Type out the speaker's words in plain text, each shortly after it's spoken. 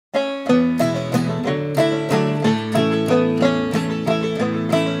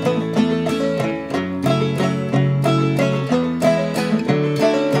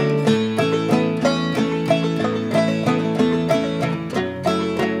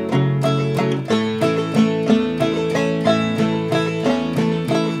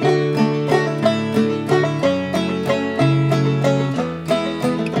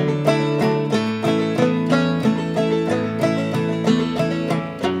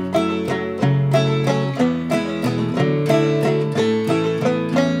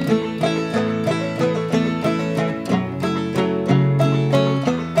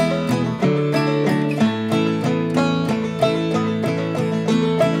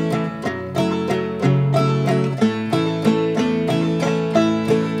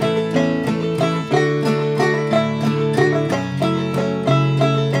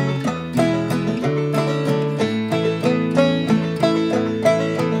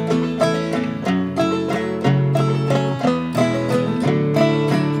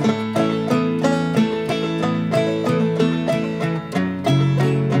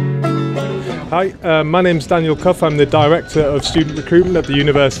Hi, my name's Daniel Cuffe. I'm the Director of Student Recruitment at the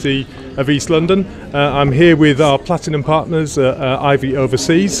University of East London. I'm here with our Platinum partners at Ivy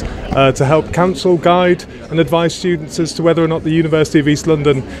Overseas to help counsel, guide and advise students as to whether or not the University of East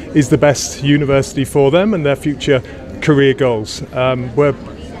London is the best university for them and their future career goals. We're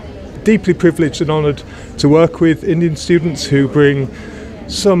deeply privileged and honoured to work with Indian students who bring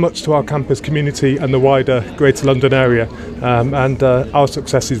so much to our campus community and the wider Greater London area, and our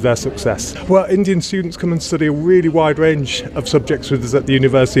success is their success. Well, Indian students come and study a really wide range of subjects with us at the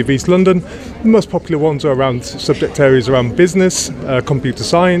University of East London. The most popular ones are around subject areas around business, computer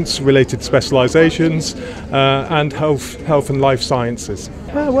science, related specialisations, and health and life sciences.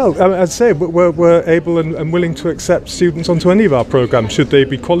 Well, I'd say we're able and willing to accept students onto any of our programmes should they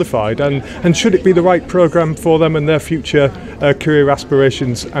be qualified, and should it be the right programme for them and their future career aspirations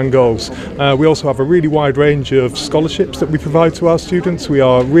and goals. We also have a really wide range of scholarships that we provide to our students. We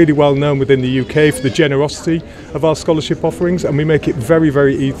are really well known within the UK for the generosity of our scholarship offerings, and we make it very,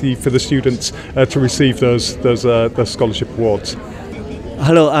 very easy for the students to receive those scholarship awards.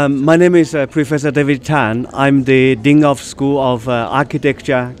 Hello, my name is Professor David Tann. I'm the Dean of School of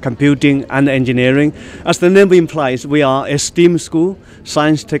Architecture, Computing and Engineering. As the name implies, we are a STEAM school: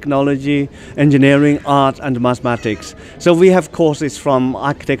 science, technology, engineering, art and mathematics. So we have courses from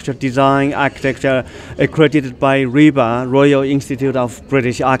architecture design, architecture accredited by RIBA, Royal Institute of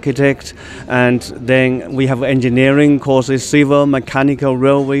British Architects, and then we have engineering courses, civil, mechanical,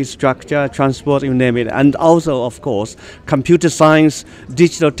 railway, structure, transport, you name it. And also, of course, computer science,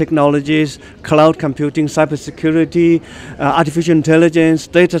 digital technologies, cloud computing, cybersecurity, artificial intelligence,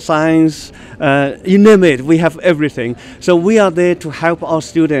 data science, you name it, we have everything. So we are there to help our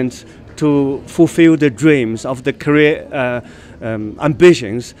students to fulfill the dreams of the career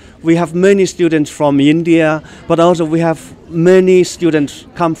ambitions. We have many students from India, but also we have many students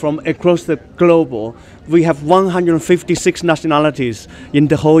come from across the global. We have 156 nationalities in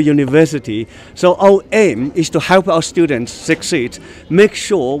the whole university. So our aim is to help our students succeed, make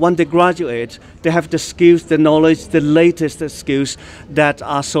sure when they graduate, they have the skills, the knowledge, the latest skills that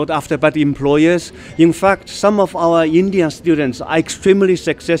are sought after by the employers. In fact, some of our Indian students are extremely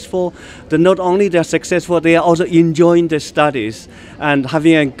successful. Not only they are successful, they are also enjoying their studies and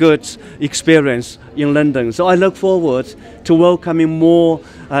having a good experience in London. So I look forward to welcoming more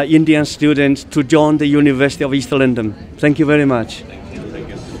Indian students to join the University of East London. Thank you very much.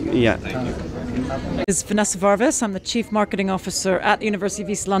 Yeah. Is Vanessa Varvis. I'm the Chief Marketing Officer at the University of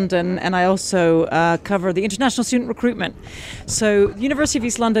East London, and I also cover the International Student Recruitment. So the University of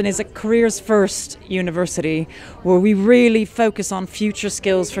East London is a careers first university where we really focus on future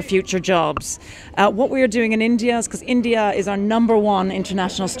skills for future jobs. What we are doing in India is, because India is our #1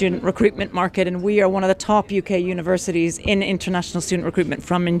 international student recruitment market, and we are one of the top UK universities in international student recruitment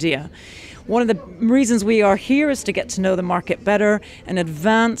from India. One of the reasons we are here is to get to know the market better and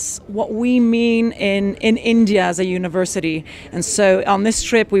advance what we mean in India as a university. And so on this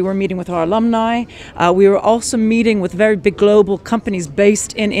trip, we were meeting with our alumni. We were also meeting with very big global companies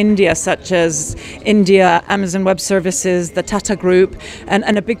based in India, such as India, Amazon Web Services, the Tata Group.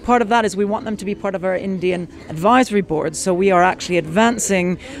 And a big part of that is we want them to be part of our Indian advisory board. So we are actually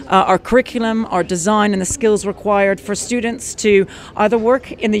advancing our curriculum, our design, and the skills required for students to either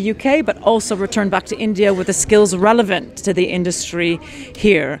work in the UK, but also return back to India with the skills relevant to the industry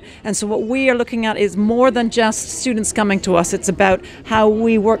here. And so what we are looking at is more than just students coming to us. It's about how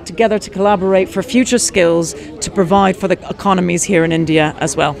we work together to collaborate for future skills to provide for the economies here in India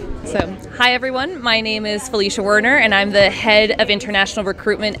as well. So, hi everyone, my name is Felicia Werner and I'm the Head of International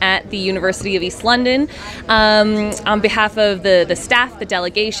Recruitment at the University of East London. On behalf of the staff, the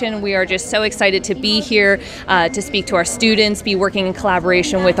delegation, we are just so excited to be here to speak to our students, be working in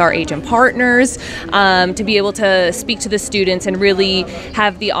collaboration with our agent partners, to be able to speak to the students and really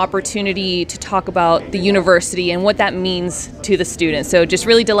have the opportunity to talk about the university and what that means to the students. So just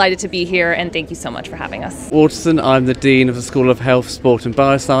really delighted to be here, and thank you so much for having us. Waterson, I'm the Dean of the School of Health, Sport and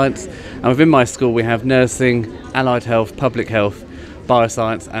Bioscience. And within my school we have nursing, allied health, public health,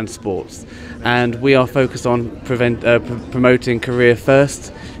 bioscience and sports. And we are focused on promoting career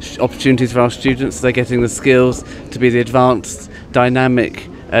first opportunities for our students. They're getting the skills to be the advanced, dynamic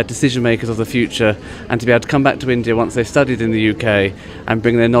decision makers of the future, and to be able to come back to India once they've studied in the UK and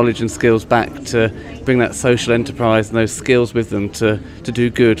bring their knowledge and skills back to bring that social enterprise and those skills with them to do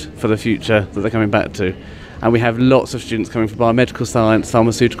good for the future that they're coming back to. And we have lots of students coming from biomedical science,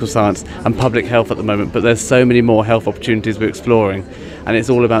 pharmaceutical science and public health at the moment, but there's so many more health opportunities we're exploring, and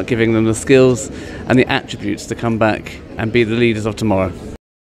it's all about giving them the skills and the attributes to come back and be the leaders of tomorrow.